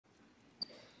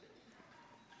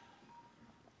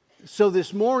So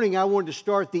this morning I wanted to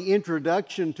start the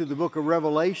introduction to the book of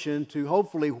Revelation to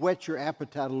hopefully whet your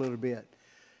appetite a little bit.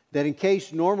 That in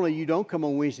case normally you don't come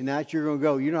on Wednesday nights, you're going to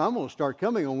go, I'm going to start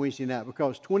coming on Wednesday night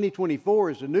because 2024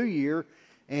 is a new year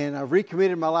and I've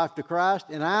recommitted my life to Christ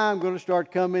and I'm going to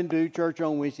start coming to church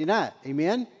on Wednesday night.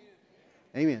 Amen?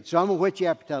 Amen. So I'm going to whet your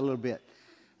appetite a little bit.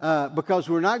 Because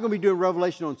we're not going to be doing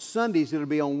Revelation on Sundays. It'll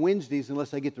be on Wednesdays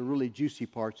unless I get the really juicy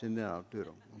parts, and then I'll do it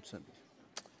on Sundays.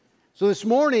 So this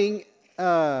morning,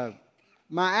 my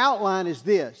outline is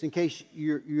this, in case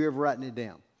you're ever writing it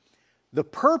down. The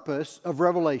purpose of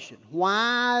Revelation.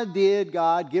 Why did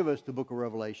God give us the book of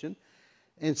Revelation?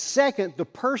 And second, the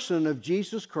person of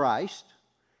Jesus Christ.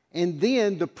 And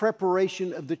then the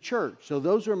preparation of the church. So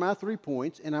those are my 3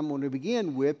 points, and I'm going to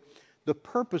begin with the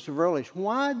purpose of Revelation.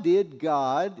 Why did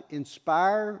God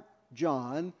inspire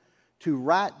John to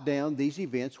write down these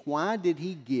events? Why did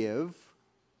he give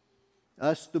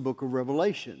us the book of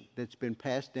Revelation that's been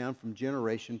passed down from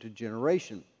generation to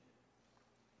generation?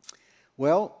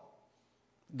 Well,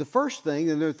 the first thing,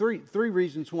 and there are three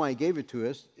reasons why he gave it to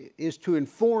us, is to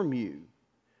inform you,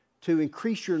 to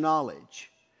increase your knowledge,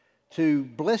 to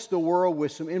bless the world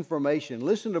with some information.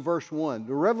 Listen to verse 1.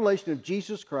 The revelation of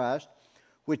Jesus Christ,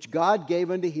 which God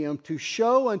gave unto him to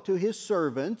show unto his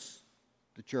servants,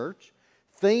 the church,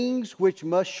 things which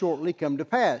must shortly come to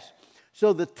pass.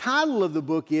 So the title of the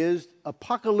book is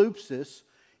Apocalypsis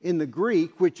in the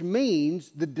Greek, which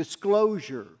means the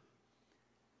disclosure,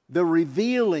 the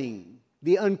revealing,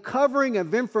 the uncovering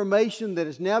of information that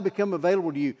has now become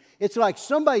available to you. It's like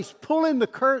somebody's pulling the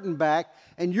curtain back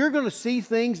and you're going to see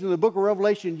things in the book of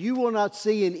Revelation you will not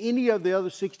see in any of the other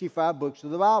 65 books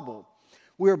of the Bible.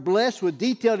 We're blessed with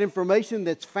detailed information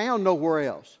that's found nowhere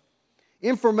else.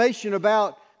 Information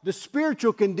about the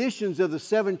spiritual conditions of the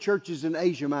 7 churches in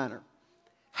Asia Minor.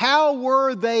 How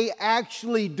were they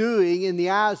actually doing in the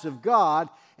eyes of God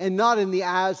and not in the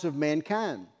eyes of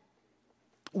mankind?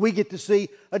 We get to see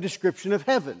a description of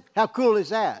heaven. How cool is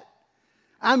that?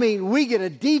 I mean, we get a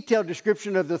detailed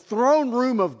description of the throne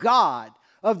room of God,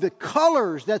 of the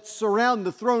colors that surround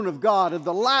the throne of God, of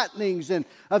the lightnings and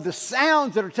of the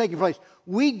sounds that are taking place.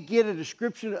 We get a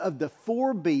description of the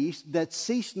 4 beasts that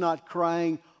cease not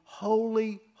crying,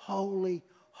 holy, holy,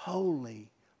 holy,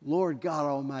 Lord God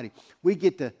Almighty. We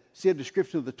get to see a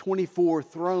description of the 24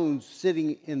 thrones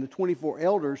sitting and the 24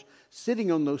 elders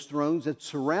sitting on those thrones that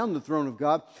surround the throne of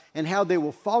God and how they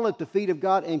will fall at the feet of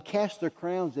God and cast their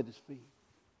crowns at his feet.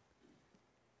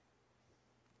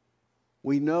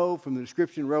 We know from the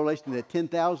description in Revelation that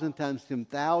 10,000 times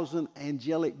 10,000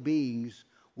 angelic beings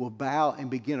will bow and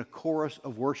begin a chorus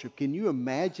of worship. Can you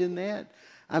imagine that?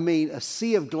 I mean, a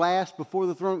sea of glass before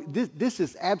the throne. This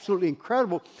is absolutely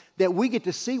incredible that we get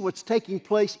to see what's taking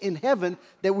place in heaven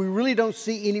that we really don't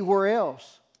see anywhere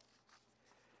else.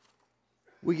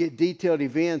 We get detailed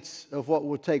events of what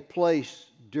will take place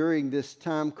during this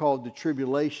time called the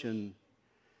tribulation,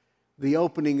 the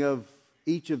opening of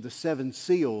each of the 7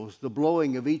 seals, the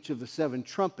blowing of each of the 7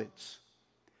 trumpets,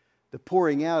 the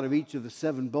pouring out of each of the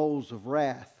 7 bowls of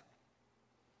wrath.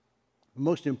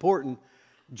 Most important,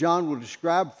 John will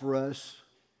describe for us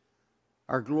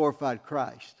our glorified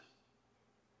Christ.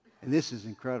 And this is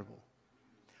incredible.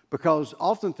 Because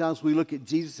oftentimes we look at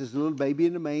Jesus as a little baby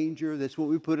in the manger. That's what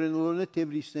we put in a little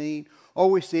nativity scene.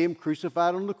 Or we see him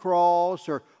crucified on the cross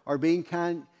or being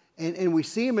kind. And we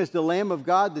see him as the Lamb of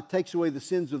God that takes away the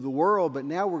sins of the world. But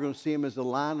now we're going to see him as the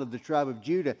Lion of the tribe of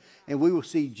Judah. And we will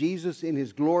see Jesus in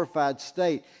his glorified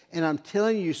state. And I'm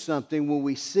telling you something, when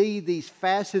we see these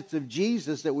facets of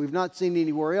Jesus that we've not seen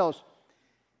anywhere else,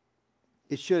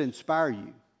 it should inspire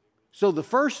you. So the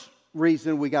first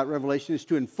reason we got Revelation is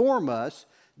to inform us.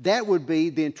 That would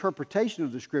be the interpretation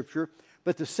of the Scripture.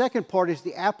 But the second part is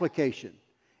the application.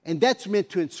 And that's meant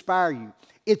to inspire you.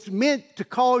 It's meant to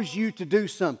cause you to do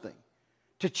something,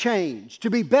 to change,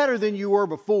 to be better than you were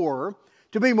before,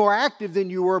 to be more active than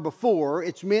you were before.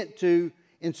 It's meant to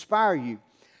inspire you.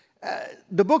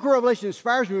 The book of Revelation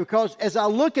inspires me because as I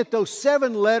look at those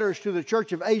 7 letters to the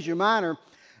church of Asia Minor,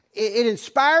 it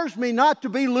inspires me not to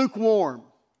be lukewarm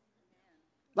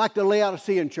like the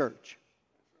Laodicean church,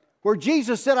 where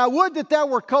Jesus said, I would that thou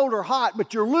were cold or hot,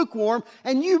 but you're lukewarm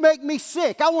and you make me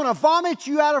sick. I want to vomit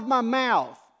you out of my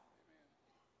mouth.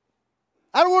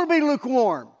 I don't want to be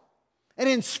lukewarm. It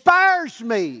inspires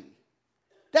me.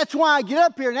 That's why I get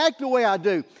up here and act the way I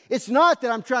do. It's not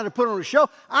that I'm trying to put on a show.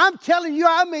 I'm telling you,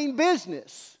 I mean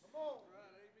business.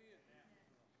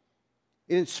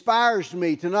 It inspires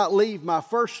me to not leave my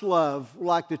first love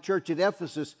like the church at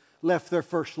Ephesus left their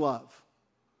first love.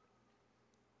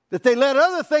 That they let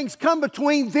other things come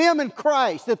between them and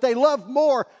Christ. That they loved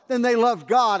more than they loved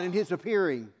God and his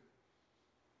appearing.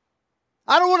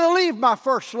 I don't want to leave my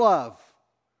first love.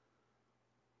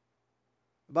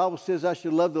 The Bible says I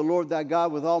should love the Lord thy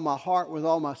God with all my heart, with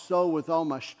all my soul, with all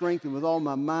my strength, and with all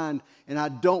my mind. And I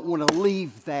don't want to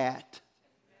leave that.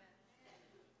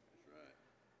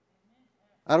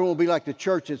 I don't want to be like the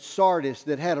church at Sardis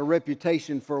that had a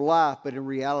reputation for life, but in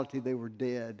reality they were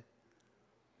dead.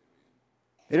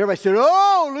 And everybody said,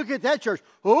 oh, look at that church.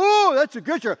 Oh, that's a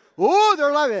good church. Oh, they're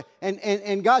alive.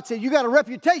 And God said, you got a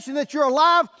reputation that you're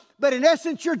alive, but in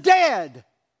essence you're dead.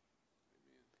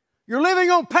 You're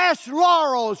living on past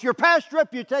laurels, your past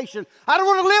reputation. I don't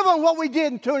want to live on what we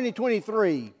did in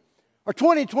 2023 or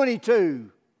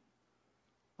 2022.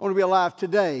 I want to be alive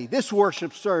today, this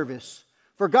worship service,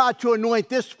 for God to anoint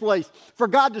this place, for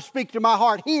God to speak to my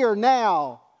heart here,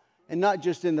 now, and not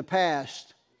just in the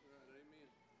past.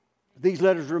 These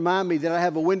letters remind me that I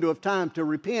have a window of time to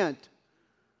repent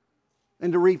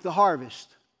and to reap the harvest.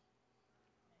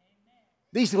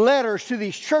 These letters to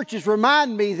these churches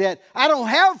remind me that I don't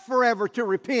have forever to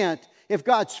repent if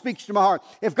God speaks to my heart.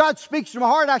 If God speaks to my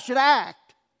heart, I should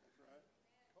act.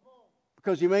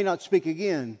 Because He may not speak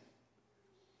again.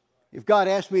 If God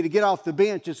asks me to get off the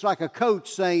bench, it's like a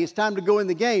coach saying it's time to go in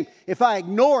the game. If I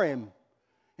ignore Him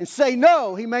and say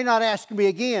no, He may not ask me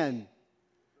again.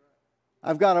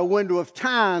 I've got a window of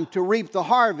time to reap the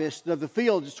harvest of the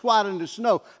field that's white unto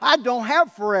snow. I don't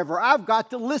have forever. I've got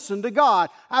to listen to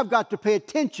God. I've got to pay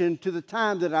attention to the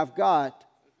time that I've got.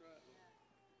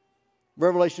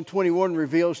 Revelation 21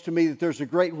 reveals to me that there's a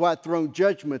great white throne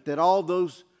judgment, that all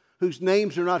those whose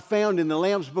names are not found in the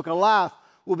Lamb's Book of Life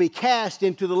will be cast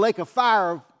into the lake of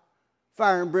fire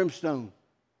and brimstone.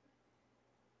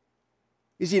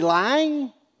 Is He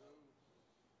lying?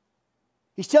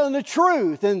 He's telling the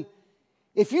truth. And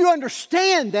if you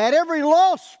understand that, every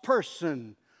lost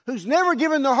person who's never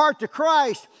given their heart to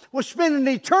Christ will spend an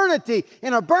eternity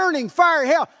in a burning fire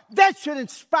hell. That should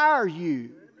inspire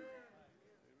you.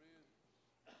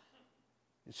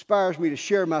 It inspires me to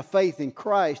share my faith in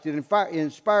Christ. It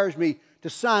inspires me to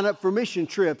sign up for mission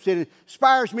trips. It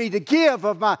inspires me to give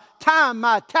of my time,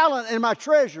 my talent, and my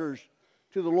treasures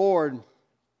to the Lord.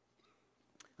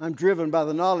 I'm driven by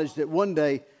the knowledge that one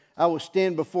day I will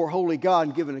stand before holy God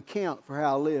and give an account for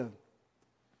how I lived.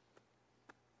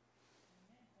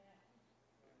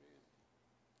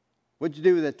 What'd you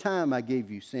do with that time I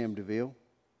gave you, Sam DeVille?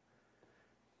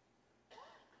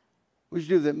 What'd you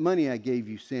do with that money I gave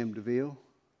you, Sam DeVille?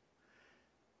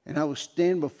 And I will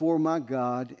stand before my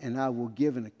God and I will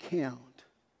give an account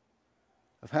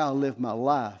of how I lived my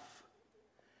life.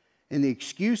 And the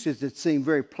excuses that seem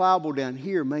very pliable down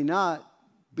here may not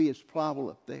be as pliable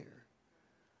up there,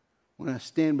 when I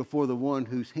stand before the one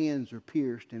whose hands are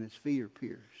pierced and his feet are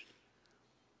pierced.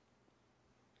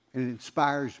 And it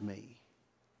inspires me.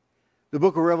 The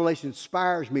book of Revelation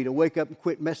inspires me to wake up and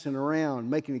quit messing around,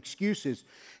 making excuses,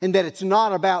 and that it's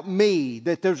not about me,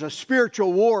 that there's a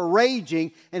spiritual war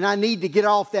raging and I need to get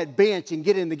off that bench and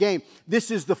get in the game.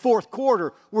 This is the fourth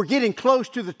quarter. We're getting close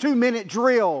to the 2-minute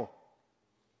drill.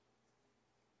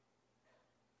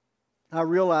 I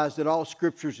realize that all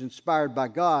Scripture is inspired by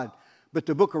God, but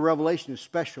the book of Revelation is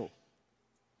special.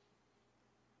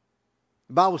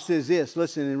 The Bible says this,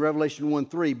 listen, in Revelation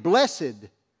 1:3, blessed,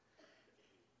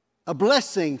 a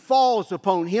blessing falls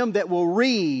upon him that will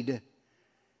read,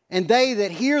 and they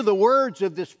that hear the words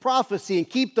of this prophecy and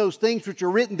keep those things which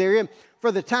are written therein,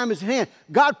 for the time is at hand.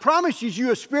 God promises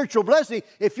you a spiritual blessing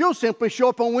if you'll simply show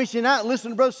up on Wednesday night and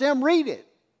listen to Brother Sam read it.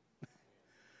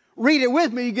 Read it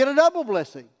with me, you get a double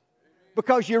blessing,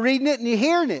 because you're reading it and you're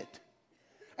hearing it.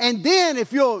 And then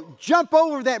if you'll jump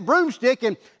over that broomstick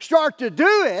and start to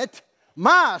do it,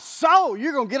 my soul,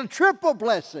 you're going to get a triple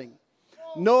blessing.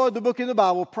 No other book in the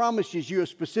Bible promises you a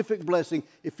specific blessing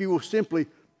if you will simply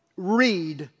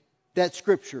read that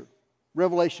Scripture.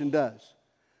 Revelation does.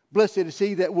 Blessed is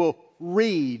he that will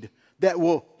read, that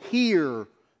will hear,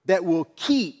 that will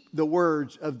keep the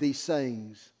words of these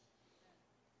sayings.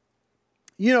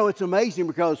 You know, it's amazing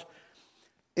because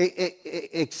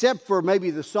except for maybe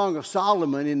the Song of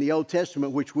Solomon in the Old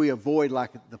Testament, which we avoid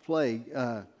like the plague,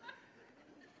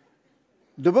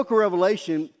 the book of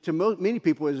Revelation to many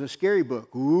people is a scary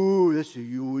book. Ooh, this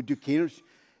you can't.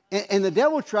 And the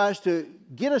devil tries to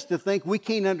get us to think we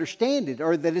can't understand it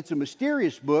or that it's a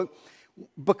mysterious book,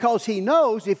 because he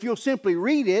knows if you'll simply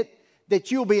read it that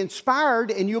you'll be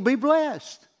inspired and you'll be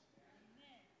blessed.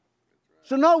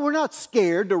 So no, we're not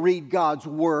scared to read God's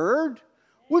Word.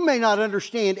 We may not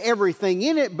understand everything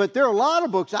in it, but there are a lot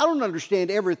of books I don't understand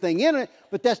everything in it,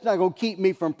 but that's not going to keep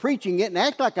me from preaching it and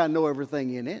act like I know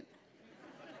everything in it.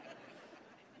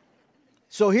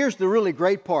 So here's the really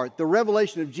great part. The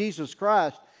revelation of Jesus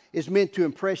Christ is meant to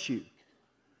impress you,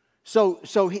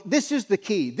 This is the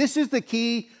key. This is the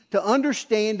key to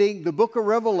understanding the book of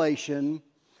Revelation,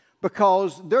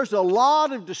 because there's a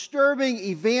lot of disturbing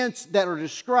events that are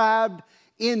described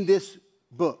in this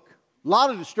book. A lot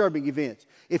of disturbing events.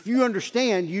 If you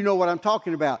understand, you know what I'm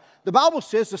talking about. The Bible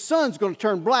says the sun's going to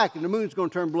turn black and the moon's going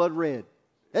to turn blood red.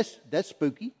 That's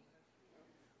spooky.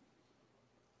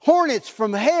 Hornets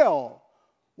from hell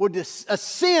would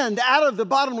ascend out of the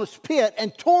bottomless pit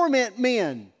and torment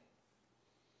men.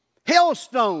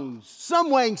 Hailstones,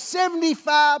 some weighing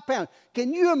 75 pounds.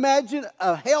 Can you imagine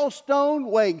a hailstone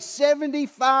weighing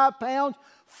 75 pounds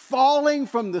falling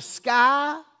from the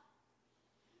sky?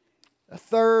 A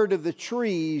third of the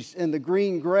trees and the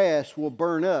green grass will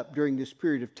burn up during this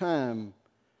period of time.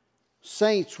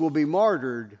 Saints will be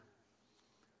martyred.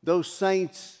 Those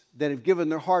saints that have given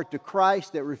their heart to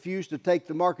Christ, that refuse to take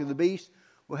the mark of the beast,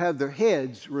 will have their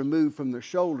heads removed from their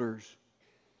shoulders.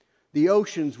 The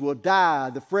oceans will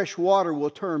die. The fresh water will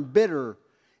turn bitter.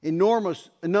 Enormous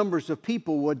numbers of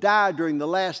people will die during the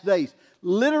last days.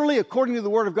 Literally, according to the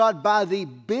Word of God, by the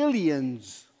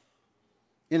billions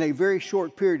in a very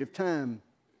short period of time.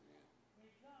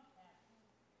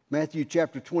 Matthew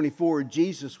chapter 24,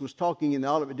 Jesus was talking in the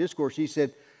Olivet Discourse. He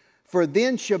said, "For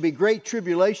then shall be great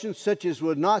tribulation, such as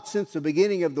was not since the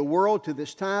beginning of the world to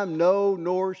this time, no,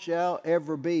 nor shall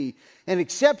ever be. And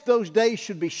except those days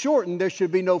should be shortened, there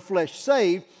should be no flesh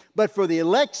saved. But for the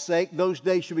elect's sake, those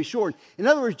days should be shortened." In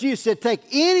other words, Jesus said, take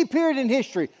any period in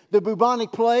history, the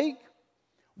bubonic plague,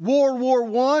 World War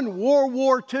I, World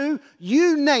War II,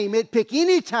 you name it, pick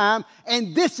any time,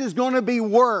 and this is going to be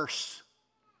worse.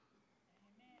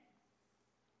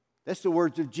 That's the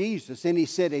words of Jesus. And he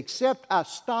said, except I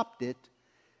stopped it,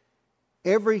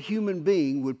 every human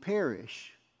being would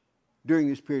perish during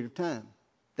this period of time.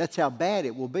 That's how bad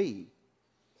it will be.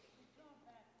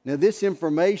 Now, this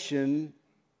information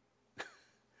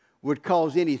would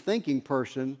cause any thinking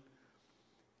person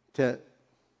to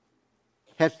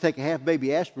have to take a half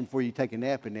baby aspirin before you take a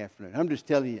nap in the afternoon. I'm just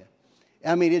telling you.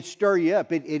 I mean, it stir you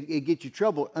up. It gets you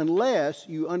trouble unless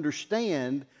you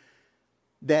understand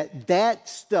that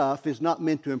stuff is not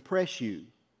meant to impress you.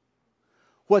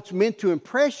 What's meant to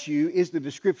impress you is the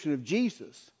description of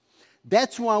Jesus.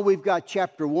 That's why we've got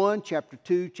chapter 1, chapter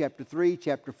 2, chapter 3,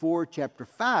 chapter 4, chapter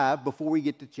 5 before we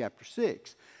get to chapter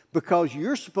 6. Because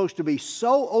you're supposed to be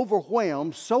so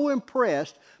overwhelmed, so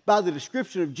impressed by the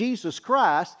description of Jesus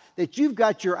Christ that you've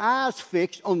got your eyes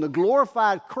fixed on the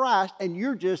glorified Christ and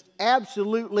you're just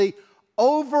absolutely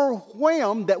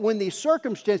overwhelmed that when these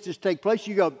circumstances take place,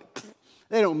 you go,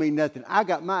 they don't mean nothing. I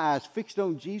got my eyes fixed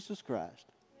on Jesus Christ.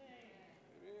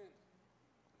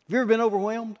 Have you ever been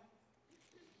overwhelmed?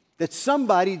 That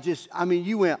somebody just,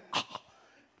 you went,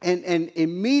 and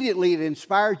immediately it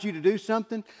inspired you to do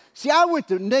something. See, I went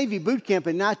to Navy boot camp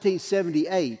in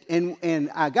 1978,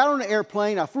 and I got on an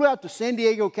airplane. I flew out to San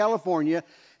Diego, California,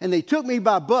 and they took me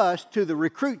by bus to the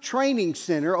recruit training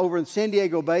center over in San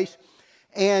Diego base.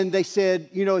 And they said,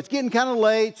 it's getting kind of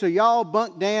late, so y'all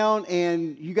bunk down,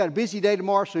 and you got a busy day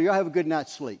tomorrow, so y'all have a good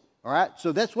night's sleep. All right?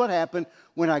 So that's what happened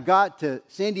when I got to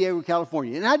San Diego,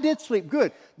 California. And I did sleep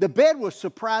good. The bed was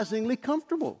surprisingly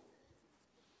comfortable.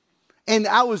 And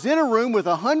I was in a room with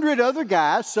 100 other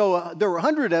guys, so there were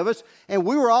 100 of us, and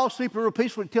we were all sleeping real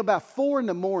peacefully until about 4 in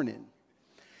the morning.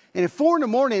 And at 4 in the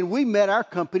morning, we met our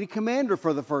company commander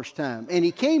for the first time. And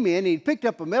he came in, and he picked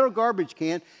up a metal garbage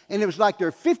can, and it was like there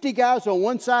were 50 guys on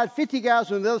one side, 50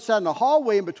 guys on the other side, and a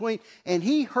hallway in between, and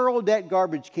he hurled that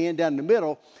garbage can down the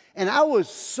middle. And I was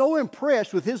so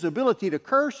impressed with his ability to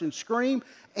curse and scream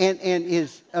and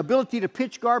his ability to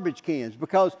pitch garbage cans,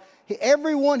 because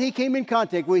everyone he came in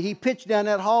contact with, he pitched down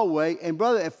that hallway. And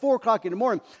brother, at 4 o'clock in the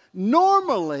morning,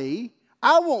 normally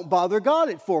I won't bother God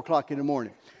at 4 o'clock in the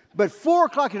morning. But 4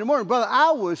 o'clock in the morning, brother,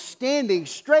 I was standing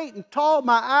straight and tall,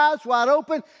 my eyes wide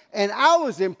open, and I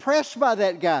was impressed by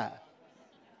that guy.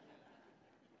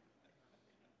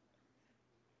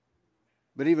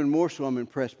 But even more so, I'm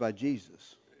impressed by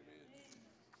Jesus.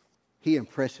 He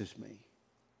impresses me.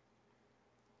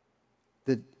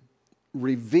 The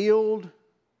revealed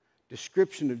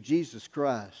description of Jesus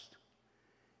Christ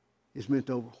is meant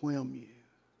to overwhelm you,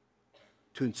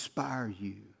 to inspire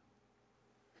you,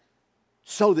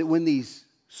 so that when these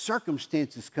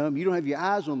circumstances come, you don't have your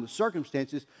eyes on the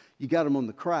circumstances, you got them on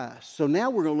the Christ. So now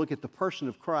we're going to look at the person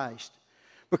of Christ,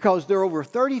 because there are over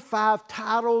 35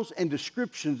 titles and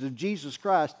descriptions of Jesus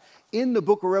Christ in the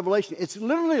book of Revelation. It's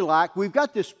literally like we've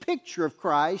got this picture of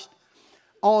Christ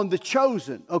on The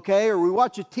Chosen, okay? Or we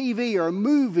watch a TV or a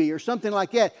movie or something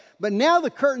like that. But now the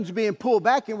curtain's being pulled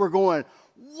back and we're going,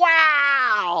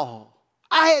 wow,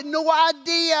 I had no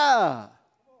idea.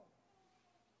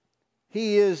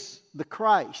 He is the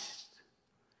Christ,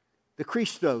 the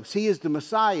Christos. He is the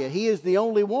Messiah. He is the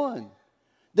only one.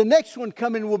 The next one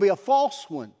coming will be a false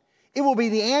one. It will be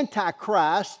the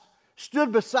Antichrist,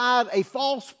 stood beside a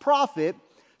false prophet.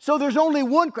 So there's only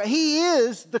one Christ. He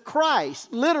is the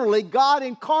Christ, literally God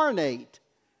incarnate,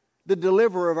 the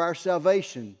deliverer of our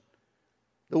salvation,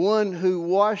 the one who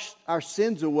washed our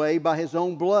sins away by His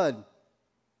own blood.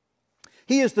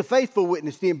 He is the faithful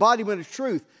witness, the embodiment of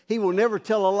truth. He will never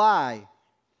tell a lie.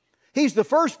 He's the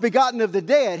first begotten of the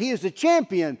dead. He is the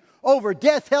champion over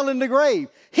death, hell, and the grave.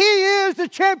 He is the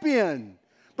champion.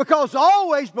 Because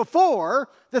always before,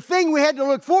 the thing we had to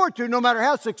look forward to, no matter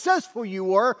how successful you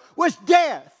were, was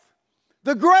death.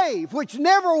 The grave, which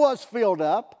never was filled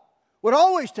up, would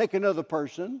always take another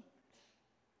person.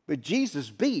 But Jesus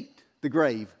beat the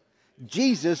grave.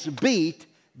 Jesus beat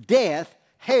death,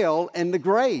 hell, and the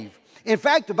grave. In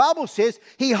fact, the Bible says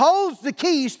He holds the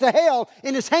keys to hell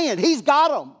in His hand. He's got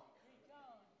them.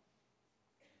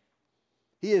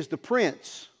 He is the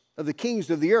prince of the kings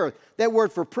of the earth. That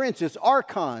word for prince is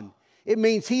archon. It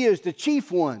means He is the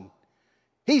chief one.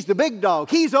 He's the big dog.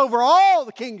 He's over all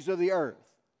the kings of the earth.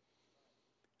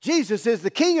 Jesus is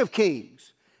the King of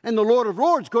kings and the Lord of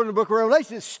lords, according to the book of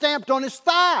Revelation. It's stamped on His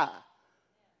thigh.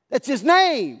 That's His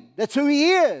name. That's who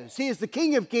He is. He is the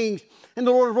King of kings and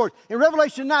the Lord of lords. In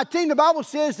Revelation 19, the Bible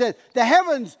says that the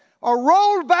heavens are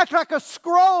rolled back like a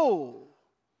scroll.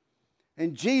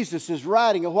 And Jesus is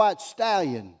riding a white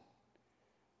stallion.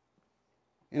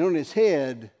 And on His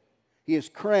head, He is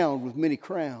crowned with many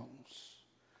crowns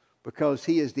because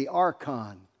He is the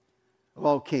archon of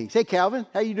all kings. Hey, Calvin,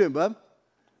 how you doing, bub?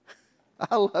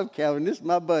 I love Calvin. This is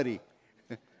my buddy.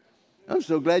 I'm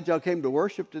so glad y'all came to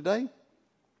worship today.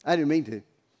 I didn't mean to.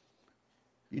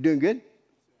 You doing good?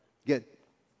 Good.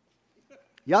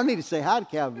 Y'all need to say hi to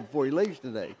Calvin before he leaves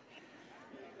today.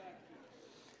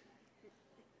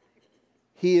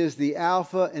 He is the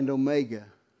Alpha and Omega,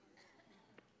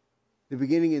 the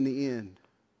beginning and the end.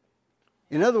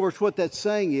 In other words, what that's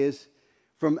saying is,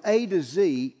 from A to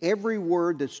Z, every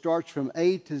word that starts from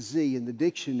A to Z in the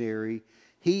dictionary,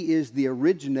 He is the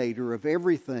originator of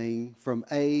everything from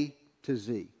A to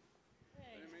Z.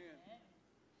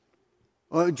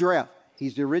 Amen. Giraffe,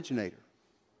 He's the originator.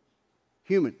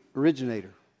 Human,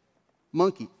 originator.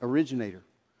 Monkey, originator.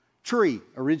 Tree,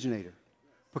 originator.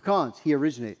 Pecans, He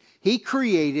originated. He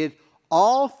created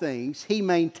all things. He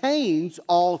maintains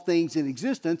all things in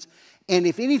existence. And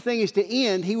if anything is to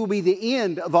end, He will be the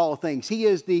end of all things. He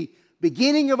is the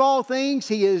beginning of all things.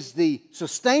 He is the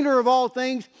sustainer of all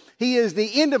things. He is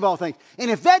the end of all things. And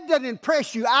if that doesn't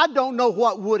impress you, I don't know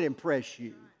what would impress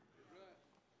you.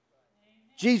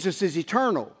 Jesus is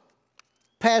eternal.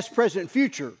 Past, present,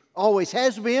 future. Always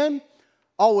has been,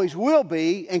 always will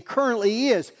be, and currently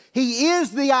is. He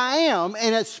is the I am,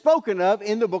 and it's spoken of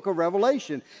in the book of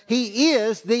Revelation. He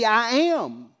is the I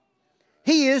am.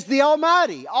 He is the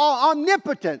Almighty, all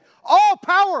omnipotent, all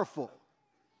powerful.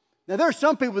 Now, there are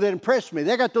some people that impress me.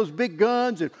 They got those big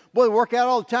guns, and boy, they work out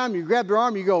all the time. You grab their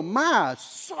arm, you go, my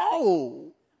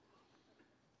soul.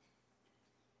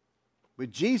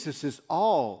 But Jesus is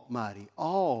almighty,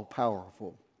 all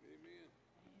powerful.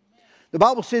 The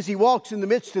Bible says He walks in the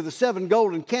midst of the 7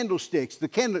 golden candlesticks. The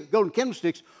golden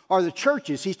candlesticks are the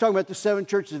churches. He's talking about the 7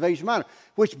 churches of Asia Minor,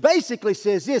 which basically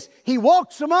says this: He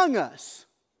walks among us.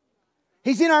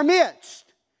 He's in our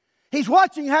midst. He's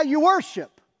watching how you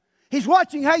worship. He's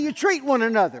watching how you treat one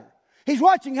another. He's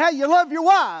watching how you love your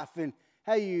wife and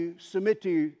how you submit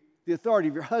to the authority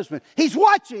of your husband. He's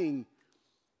watching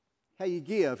how you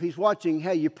give. He's watching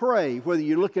how you pray, whether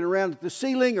you're looking around at the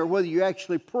ceiling or whether you're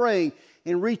actually praying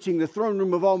and reaching the throne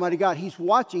room of Almighty God. He's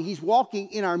watching. He's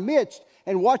walking in our midst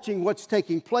and watching what's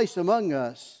taking place among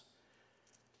us.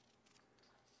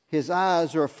 His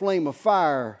eyes are a flame of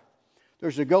fire.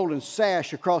 There's a golden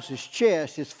sash across His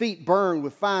chest. His feet burn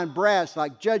with fine brass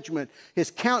like judgment.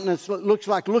 His countenance looks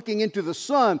like looking into the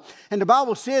sun. And the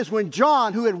Bible says when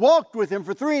John, who had walked with Him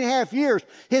for 3.5 years,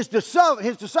 his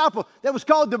disciple that was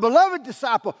called the beloved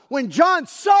disciple, when John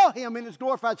saw Him in His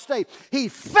glorified state, he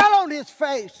fell on his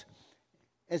face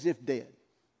as if dead.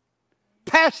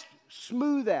 Passed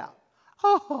smooth out.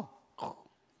 Oh.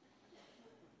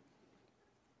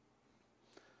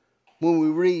 When we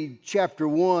read chapter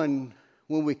 1,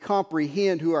 when we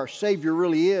comprehend who our Savior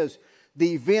really is,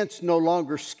 the events no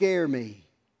longer scare me.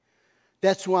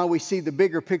 That's why we see the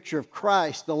bigger picture of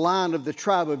Christ, the Lion of the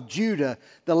tribe of Judah,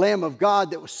 the Lamb of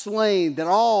God that was slain, that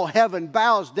all heaven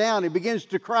bows down and begins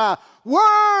to cry,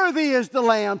 worthy is the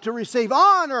Lamb to receive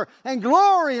honor and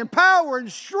glory and power and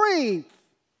strength.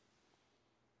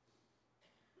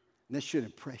 And that should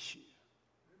impress you.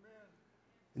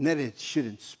 and that it should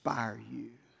inspire you.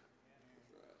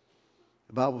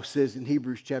 The Bible says in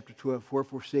Hebrews chapter 12,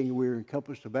 wherefore seeing we are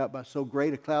encompassed about by so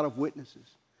great a cloud of witnesses,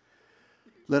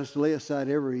 let us lay aside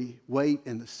every weight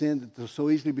and the sin that does so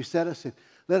easily beset us, and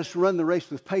let us run the race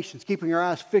with patience, keeping our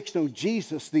eyes fixed on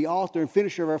Jesus, the author and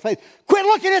finisher of our faith. Quit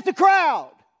looking at the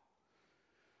crowd.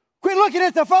 Quit looking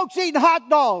at the folks eating hot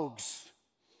dogs.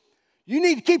 You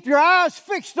need to keep your eyes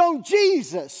fixed on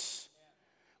Jesus.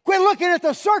 Quit looking at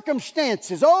the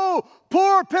circumstances. Oh,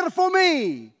 poor, pitiful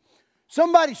me.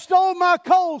 Somebody stole my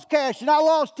Kohl's cash and I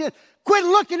lost it. Quit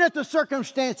looking at the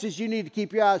circumstances. You need to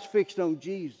keep your eyes fixed on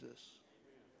Jesus.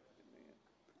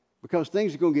 Because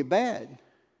things are going to get bad.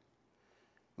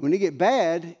 When they get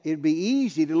bad, it'd be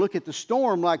easy to look at the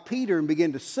storm like Peter and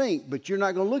begin to sink. But you're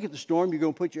not going to look at the storm. You're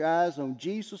going to put your eyes on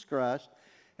Jesus Christ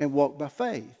and walk by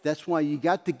faith. That's why you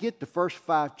got to get the first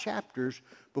 5 chapters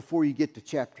before you get to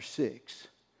chapter 6.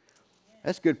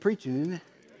 That's good preaching, isn't it?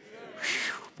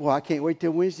 Whew, boy, I can't wait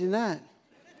till Wednesday night.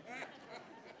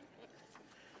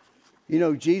 You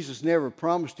know, Jesus never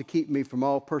promised to keep me from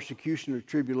all persecution or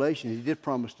tribulation. He did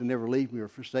promise to never leave me or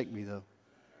forsake me, though.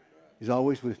 He's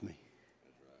always with me.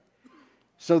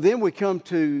 So then we come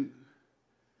to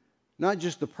not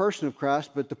just the person of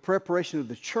Christ, but the preparation of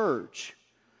the church.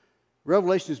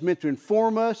 Revelation is meant to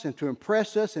inform us and to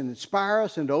impress us and inspire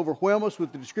us and to overwhelm us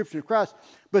with the description of Christ.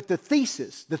 But the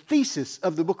thesis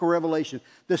of the book of Revelation,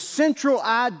 the central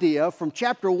idea from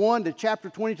chapter 1 to chapter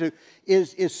 22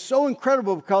 is so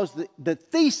incredible because the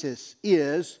thesis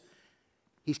is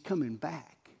He's coming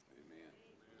back.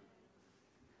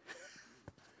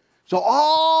 So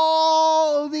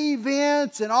all the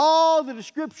events and all the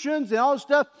descriptions and all the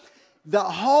stuff, the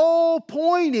whole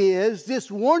point is this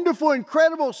wonderful,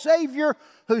 incredible Savior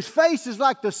whose face is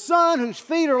like the sun, whose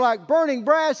feet are like burning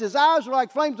brass, his eyes are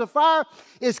like flames of fire,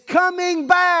 is coming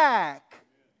back.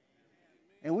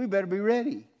 And we better be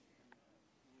ready.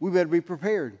 We better be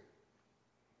prepared.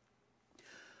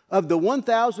 Of the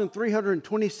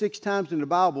 1,326 times in the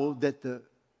Bible that the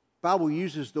Bible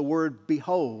uses the word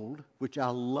behold, which I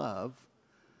love.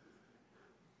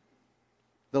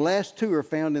 The last 2 are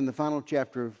found in the final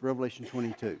chapter of Revelation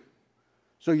 22.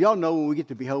 So y'all know when we get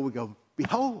to behold, we go,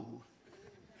 behold.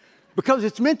 Because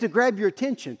it's meant to grab your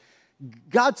attention.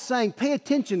 God's saying, pay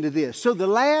attention to this. So the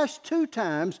last 2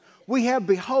 times we have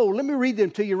behold. Let me read them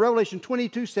to you. Revelation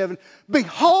 22:7.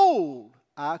 Behold,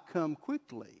 I come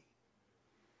quickly.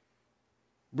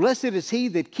 Blessed is he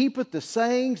that keepeth the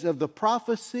sayings of the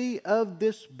prophecy of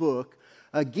this book.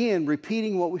 Again,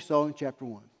 repeating what we saw in chapter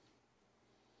 1.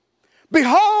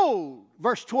 Behold,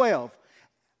 verse 12,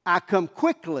 I come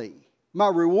quickly. My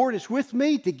reward is with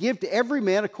me to give to every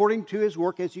man according to his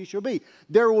work as he shall be.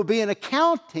 There will be an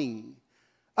accounting,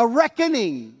 a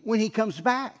reckoning when he comes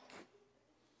back.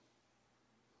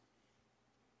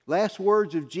 Last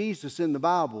words of Jesus in the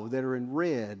Bible that are in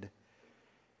red.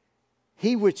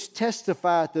 He which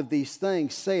testifieth of these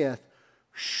things saith,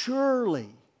 surely,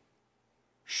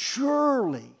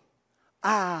 surely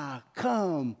I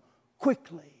come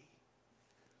quickly.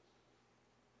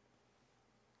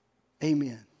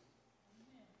 Amen.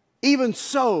 Even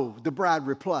so, the bride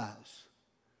replies,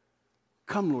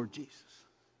 come, Lord Jesus.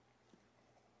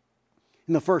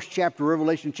 In the first chapter,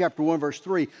 Revelation chapter 1, verse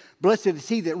 3, blessed is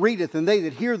he that readeth, and they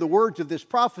that hear the words of this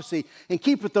prophecy, and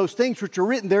keepeth those things which are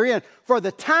written therein. For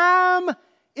the time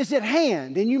is at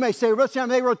hand. And you may say, well,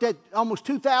 they wrote that almost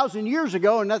 2,000 years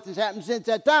ago, and nothing's happened since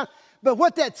that time. But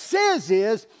what that says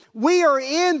is, we are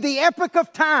in the epoch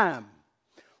of time.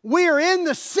 We are in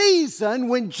the season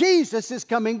when Jesus is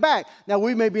coming back. Now,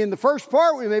 we may be in the first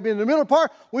part, we may be in the middle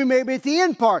part, we may be at the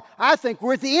end part. I think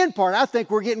we're at the end part. I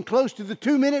think we're getting close to the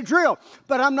 2-minute drill,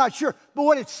 but I'm not sure. But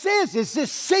what it says is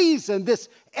this season, this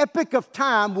epoch of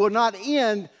time will not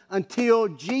end until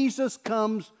Jesus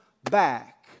comes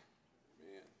back.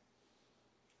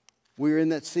 We're in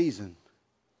that season.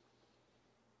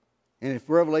 And if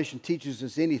Revelation teaches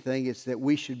us anything, it's that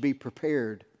we should be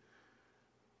prepared.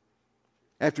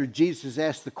 After Jesus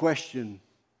asked the question,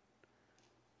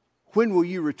 when will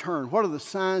you return? What are the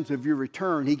signs of your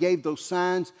return? He gave those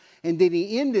signs, and then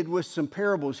he ended with some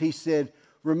parables. He said,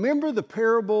 remember the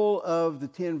parable of the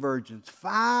 10 virgins.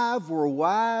 5 were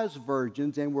wise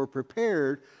virgins and were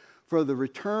prepared for the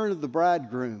return of the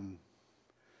bridegroom.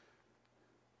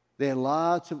 They had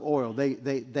lots of oil.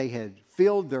 They had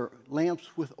filled their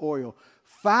lamps with oil.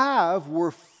 5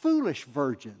 were foolish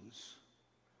virgins.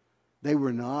 They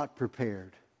were not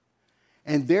prepared.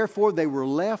 And therefore they were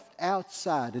left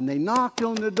outside. And they knocked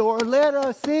on the door, let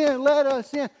us in, let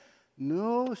us in.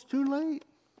 No, it's too late.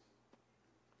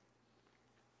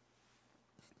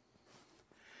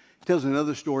 It tells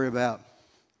another story about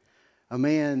a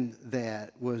man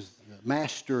that was the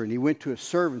master, and he went to his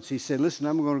servants. He said, listen,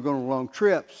 I'm going to go on a long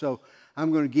trip, so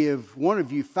I'm going to give one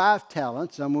of you 5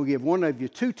 talents. I'm going to give one of you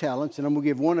 2 talents, and I'm going to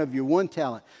give one of you 1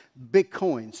 talent. Big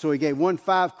coins. So he gave one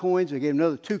 5 coins, he gave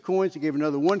another 2 coins, he gave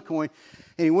another 1 coin,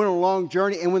 and he went on a long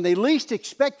journey. And when they least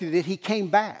expected it, he came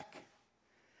back.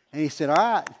 And he said, all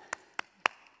right,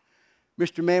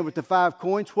 Mr. Man with the 5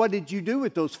 coins, what did you do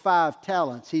with those 5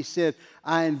 talents? He said,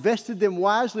 I invested them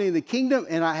wisely in the kingdom,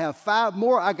 and I have 5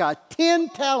 more. I got 10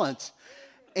 talents.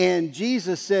 And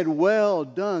Jesus said, well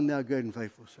done, thou good and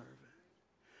faithful servant.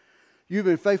 You've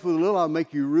been faithful with a little, I'll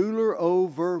make you ruler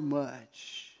over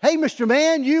much. Hey, Mr.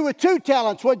 Man, you with 2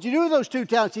 talents. What did you do with those 2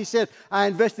 talents? He said, I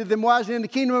invested them wisely in the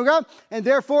kingdom of God, and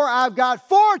therefore I've got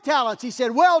 4 talents. He said,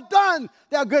 well done,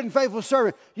 thou good and faithful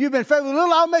servant. You've been faithful with a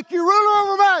little, I'll make you ruler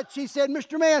over much. He said,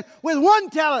 Mr. Man, with 1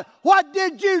 talent, what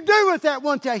did you do with that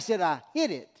 1 talent? He said, I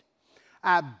hid it.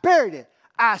 I buried it.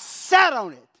 I sat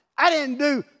on it. I didn't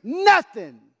do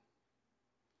nothing.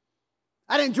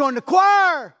 I didn't join the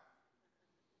choir.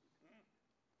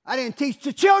 I didn't teach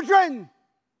the children.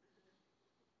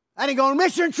 I didn't go on a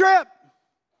mission trip.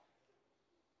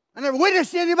 I never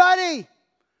witnessed anybody.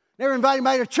 Never invited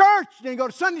anybody to church. Didn't go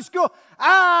to Sunday school.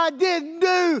 I didn't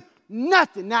do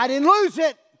nothing. Now, I didn't lose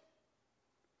it.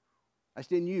 I just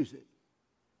didn't use it.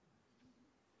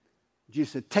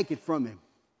 Jesus said, take it from him.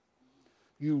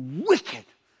 You wicked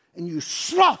and you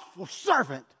slothful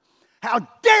servant. How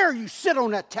dare you sit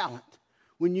on that talent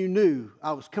when you knew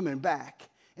I was coming back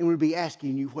and would be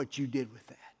asking you what you did with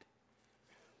that.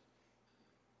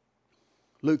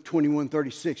 Luke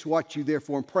 21:36, watch you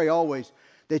therefore and pray always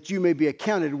that you may be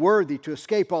accounted worthy to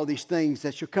escape all these things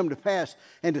that shall come to pass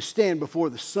and to stand before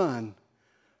the Son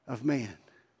of Man.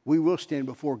 We will stand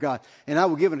before God, and I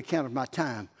will give an account of my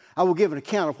time. I will give an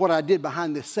account of what I did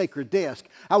behind this sacred desk.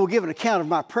 I will give an account of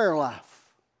my prayer life.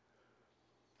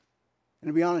 And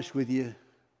to be honest with you,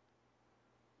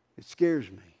 it scares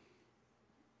me.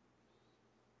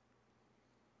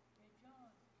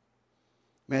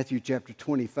 Matthew chapter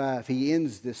 25, he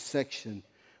ends this section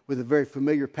with a very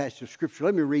familiar passage of Scripture.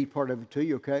 Let me read part of it to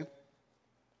you, okay?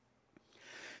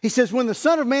 He says, when the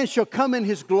Son of Man shall come in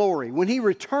his glory, when he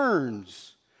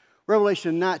returns,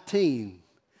 Revelation 19,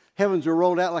 heavens are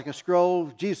rolled out like a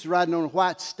scroll, Jesus is riding on a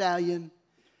white stallion.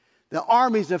 The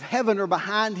armies of heaven are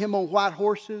behind him on white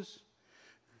horses,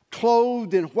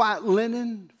 clothed in white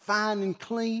linen, fine and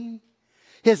clean.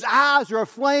 His eyes are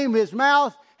aflame, his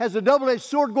mouth has a double-edged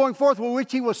sword going forth with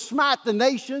which he will smite the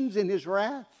nations in his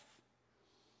wrath,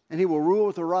 and he will rule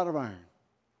with a rod of iron.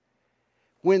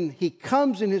 When he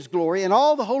comes in his glory, and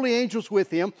all the holy angels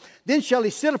with him, then shall he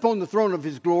sit upon the throne of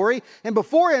his glory, and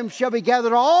before him shall be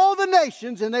gathered all the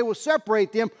nations, and they will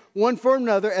separate them one from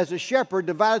another, as a shepherd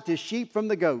divideth his sheep from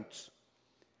the goats.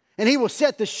 And he will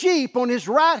set the sheep on his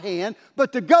right hand,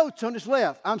 but the goats on his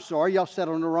left. I'm sorry, y'all sat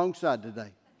on the wrong side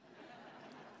today.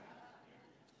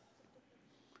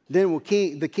 Then will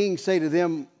the king say to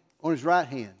them on his right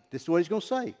hand, this is what he's going to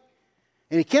say.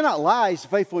 And he cannot lie, he's a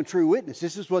faithful and true witness.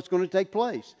 This is what's going to take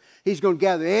place. He's going to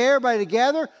gather everybody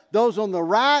together. Those on the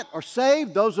right are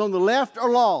saved, those on the left are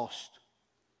lost.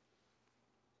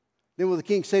 Then will the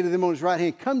king say to them on his right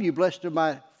hand, come you blessed of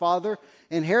my Father,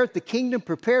 inherit the kingdom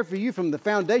prepared for you from the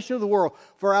foundation of the world.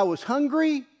 For I was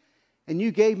hungry, and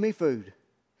you gave me food.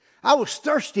 I was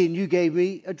thirsty, and you gave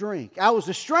me a drink. I was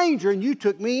a stranger, and you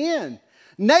took me in.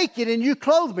 Naked, and you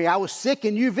clothed me. I was sick,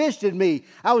 and you visited me.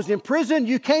 I was in prison,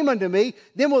 you came unto me.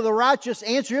 Then will the righteous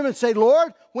answer him and say,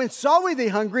 Lord, when saw we thee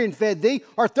hungry and fed thee,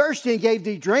 or thirsty and gave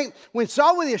thee drink? When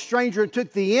saw we thee a stranger and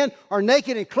took thee in, or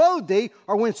naked and clothed thee?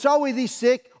 Or when saw we thee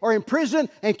sick, or in prison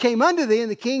and came unto thee? And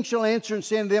the king shall answer and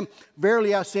say unto them,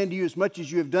 verily I say unto you, as much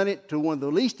as you have done it to one of the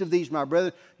least of these, my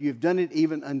brethren, you have done it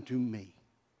even unto me.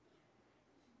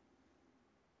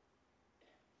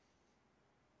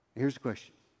 Here's the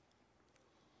question.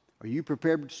 Are you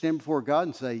prepared to stand before God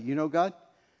and say, you know, God,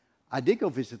 I did go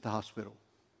visit the hospital.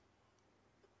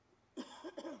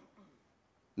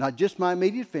 Not just my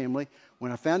immediate family.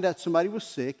 When I found out somebody was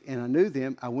sick and I knew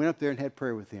them, I went up there and had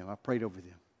prayer with them. I prayed over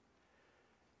them.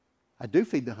 I do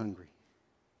feed the hungry.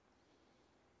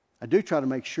 I do try to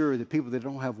make sure that people that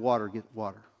don't have water get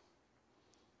water.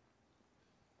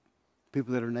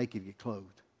 People that are naked get clothed.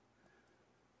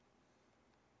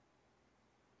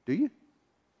 Do you?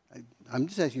 I'm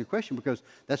just asking you a question because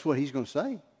that's what he's going to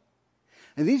say.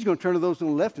 And then he's going to turn to those on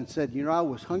the left and said, you know, I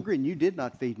was hungry and you did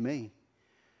not feed me.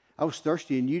 I was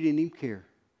thirsty and you didn't even care.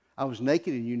 I was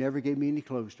naked and you never gave me any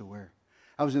clothes to wear.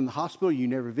 I was in the hospital, you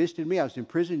never visited me. I was in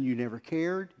prison, you never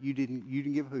cared. You didn't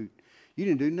give a hoot. You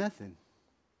didn't do nothing.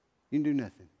 You didn't do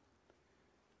nothing.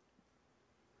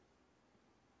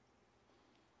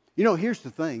 You know, here's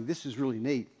the thing. This is really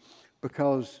neat.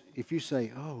 Because if you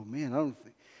say, oh, man, I don't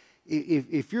think.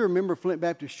 If you're a member of Flint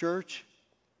Baptist Church,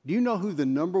 do you know who the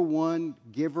number one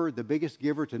giver, the biggest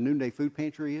giver to Noonday Food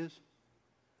Pantry is?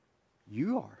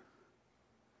 You are.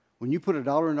 When you put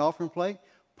 $1 in the offering plate,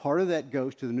 part of that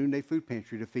goes to the Noonday Food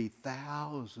Pantry to feed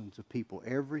thousands of people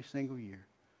every single year.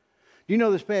 Do you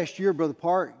know this past year, Brother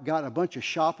Park got a bunch of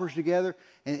shoppers together,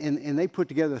 and they put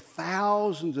together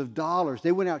thousands of dollars.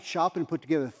 They went out shopping and put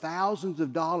together thousands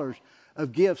of dollars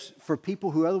of gifts for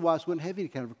people who otherwise wouldn't have any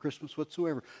kind of a Christmas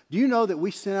whatsoever. Do you know that we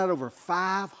sent out over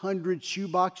 500 shoe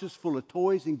boxes full of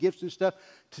toys and gifts and stuff,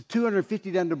 to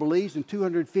 250 down to Belize, and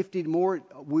 250 more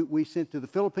we sent to the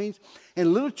Philippines?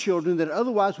 And little children that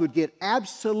otherwise would get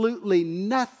absolutely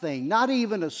nothing, not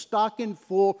even a stocking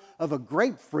full of a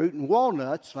grapefruit and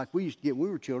walnuts like we used to get when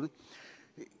we were children,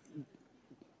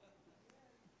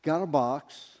 got a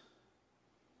box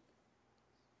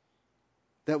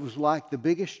that was like the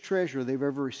biggest treasure they've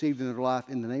ever received in their life.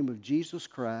 In the name of Jesus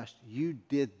Christ, you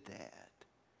did that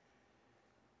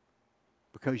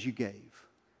because you gave,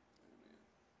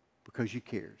 because you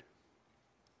cared.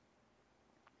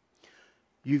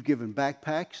 You've given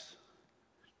backpacks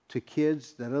to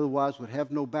kids that otherwise would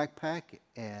have no backpack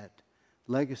at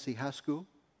Legacy High School.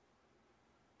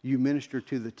 You minister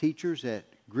to the teachers at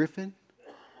Griffin.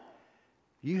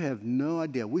 You have no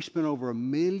idea. We spent over $1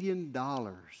 million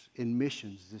in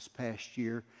missions this past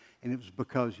year, and it was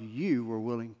because you were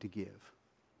willing to give.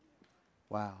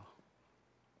 Wow.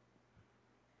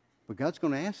 But God's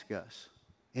going to ask us.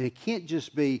 And it can't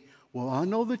just be, well, I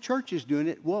know the church is doing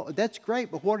it. Well, that's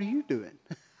great, but what are you doing?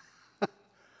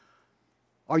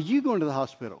 Are you going to the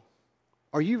hospital?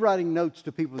 Are you writing notes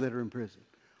to people that are in prison?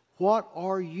 What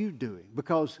are you doing?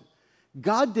 Because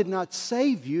God did not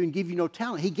save you and give you no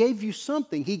talent. He gave you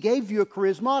something. He gave you a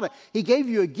charismata. He gave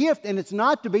you a gift, and it's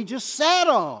not to be just sat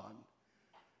on.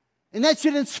 And that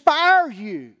should inspire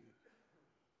you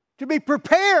to be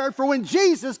prepared for when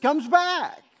Jesus comes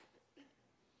back.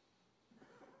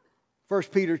 1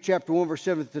 Peter chapter 1, verse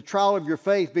 7, the trial of your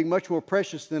faith being much more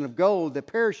precious than of gold that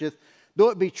perisheth,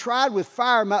 though it be tried with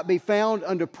fire, might be found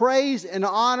unto praise and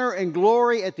honor and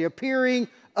glory at the appearing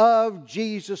of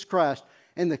Jesus Christ.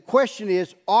 And the question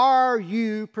is, are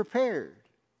you prepared?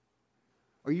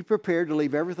 Are you prepared to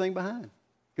leave everything behind?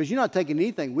 Because you're not taking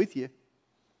anything with you.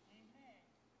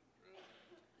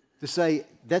 To say,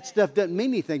 that stuff doesn't mean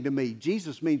anything to me.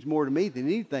 Jesus means more to me than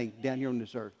anything down here on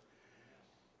this earth.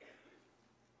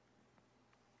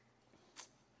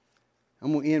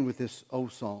 I'm going to end with this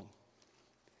old song.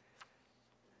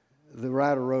 The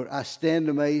writer wrote, I stand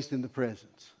amazed in the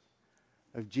presence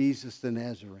of Jesus the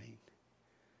Nazarene,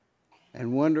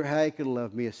 and wonder how he could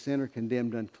love me, a sinner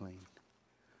condemned unclean.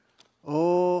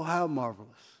 Oh, how marvelous.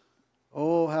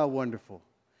 Oh, how wonderful.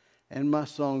 And my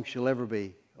song shall ever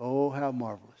be, oh, how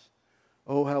marvelous.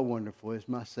 Oh, how wonderful is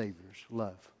my Savior's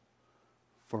love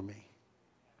for me.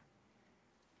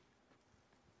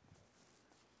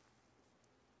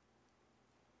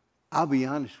 I'll be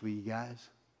honest with you guys.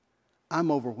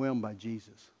 I'm overwhelmed by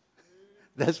Jesus.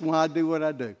 That's why I do what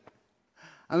I do.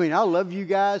 I mean, I love you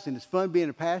guys, and it's fun being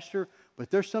a pastor, but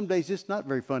there's some days it's not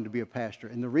very fun to be a pastor.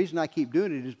 And the reason I keep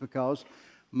doing it is because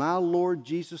my Lord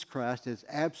Jesus Christ has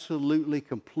absolutely,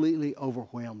 completely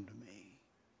overwhelmed me.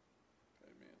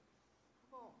 Amen.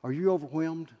 Are you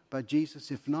overwhelmed by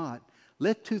Jesus? If not,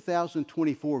 let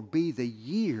 2024 be the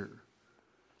year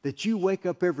that you wake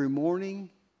up every morning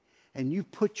and you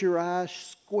put your eyes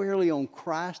squarely on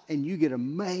Christ and you get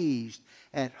amazed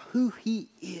at who He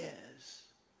is.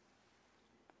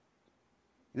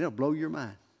 And it'll blow your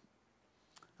mind.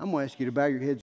 I'm going to ask you to bow your heads.